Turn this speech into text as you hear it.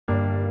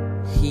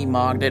He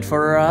mogged it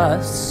for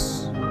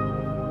us.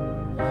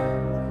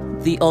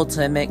 The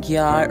ultimate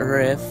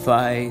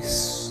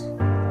sacrifice.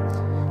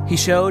 He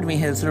showed me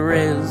his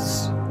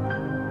riz.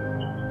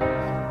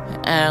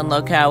 And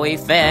look how he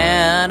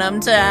phantom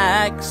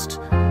text.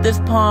 This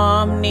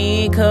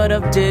Pomni could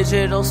have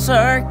digital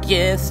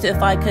circus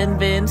if I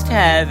convinced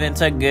heaven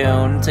to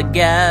goon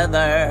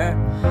together.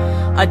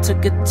 I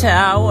took a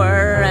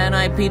tower and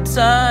I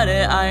pizzaed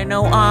it. I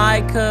know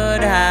I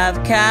could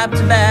have capped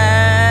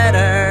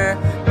better,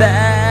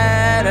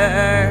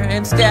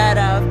 instead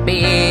of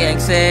being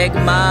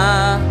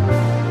Sigma.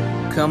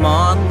 Come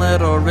on,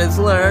 little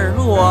Rizzler,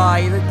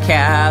 why the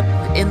cap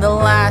in the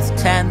last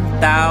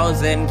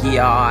 10,000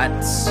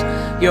 yachts?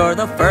 You're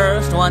the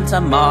first one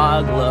to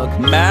mog, look,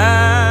 Max.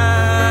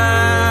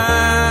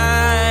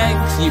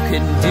 You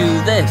can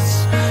do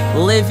this,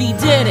 Livy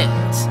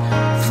didn't.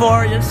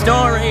 For your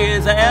story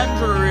is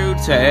Andrew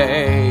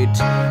Tate.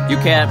 You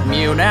can't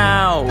mew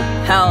now,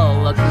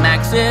 hell, look,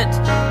 Max it.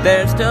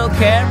 There's still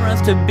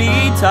cameras to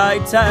be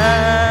Titan.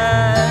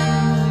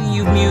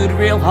 You've mewed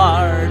real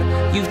hard.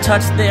 You've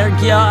touched their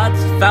yachts,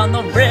 found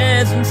the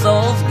Riz and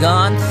Soul's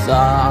gone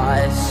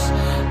sauce.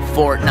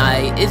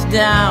 Fortnite is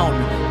down,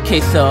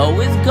 Queso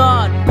is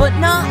gone, but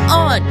not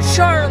on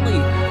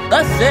Charlie.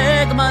 The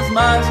Sigmas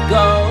must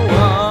go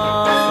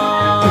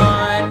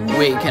on.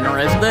 We can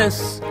risk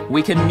this,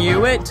 we can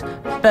mew it.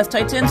 Best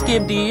Titan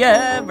Skibdy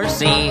ever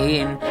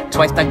seen.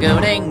 Twice the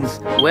goonings,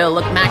 we'll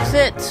look Max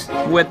it.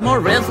 With more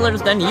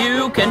Rizzlers than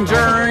you can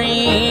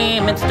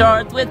dream. It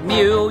starts with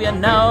Mew, you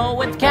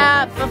know it's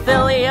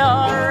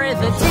Capophilia or is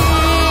it T?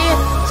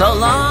 So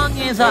long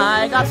as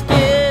I got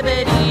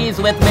Skibbities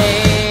with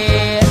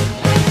me.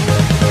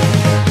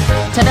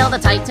 To build a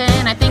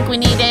Titan, I think we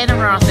needed a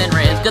Ross and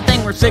Riz. Good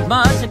thing we're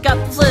Sigma, check out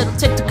this little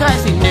TikTok I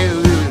see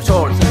news.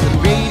 Source, you can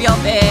read your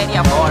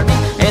video for me.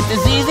 It's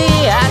as easy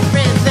as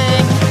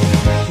rizzing.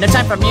 No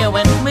time for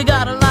mewing, we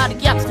got a lot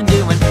of yachts to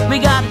doing. We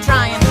gotta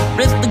try and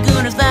risk the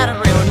gooners that are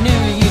real.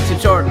 New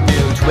YouTube short,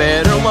 new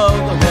Twitter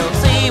logo, we'll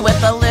see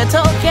with a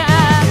little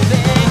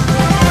capping.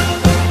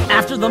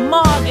 After the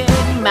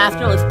mogging,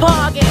 masterless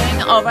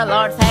pogging,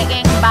 overlords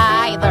hanging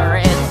by the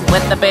Riz.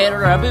 With the beta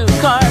reboot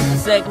card, the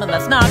Sigma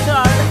that's not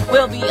hard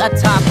will be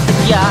atop the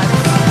yacht.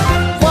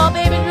 While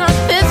baby not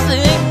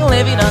pissing,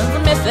 Livy does the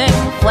missing.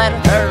 Fled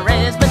her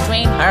Riz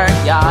between her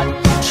yacht.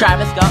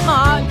 Travis got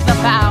mogged, the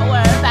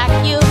power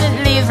vacuum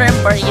and leaves room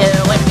for you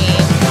and me.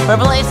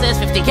 Purple Aces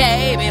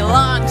 50K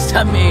belongs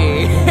to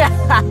me.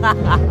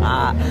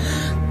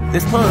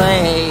 This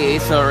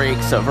place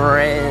reeks of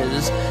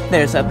Riz.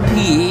 There's a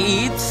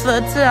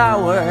pizza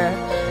tower,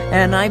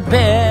 and I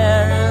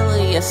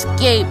barely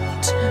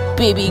escaped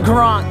Baby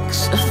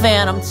Gronk's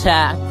phantom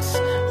tax.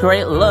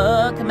 Great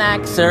luck,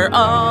 Maxer,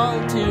 all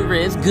too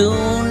Riz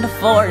gooned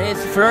for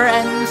his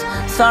friends.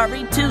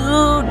 Sorry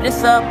to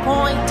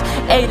disappoint,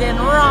 Aiden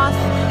Roth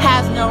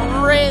has no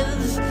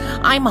Riz.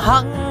 I'm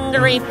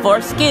hungry for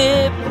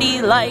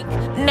Skibby like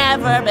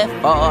never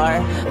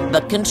before.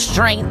 The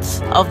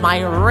constraints of my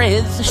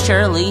Riz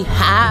surely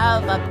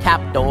have a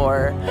cap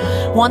door.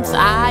 Once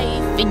I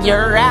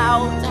figure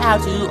out how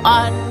to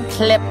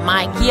unclip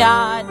my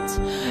yacht,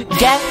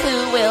 guess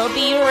who will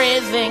be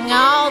rizzing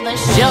all the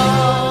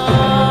shorts?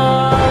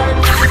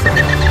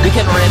 We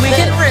can riz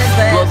it.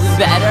 We'll do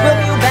better.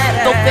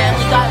 The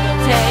Family Guy will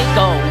take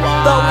a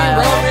while. But we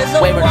will riz a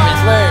Wayward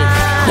Rizzlers,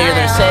 hear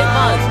their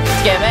Sigmas.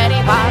 Skibbity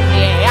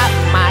Poppy up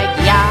my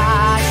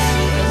yacht.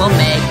 We'll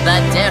make the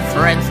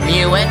difference,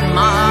 Mew and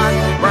Mog.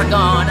 We're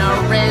gonna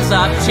riz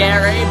up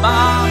Cherry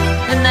Bomb.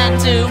 And then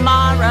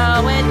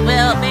tomorrow it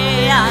will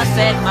be a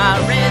Sigma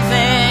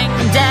rizzing.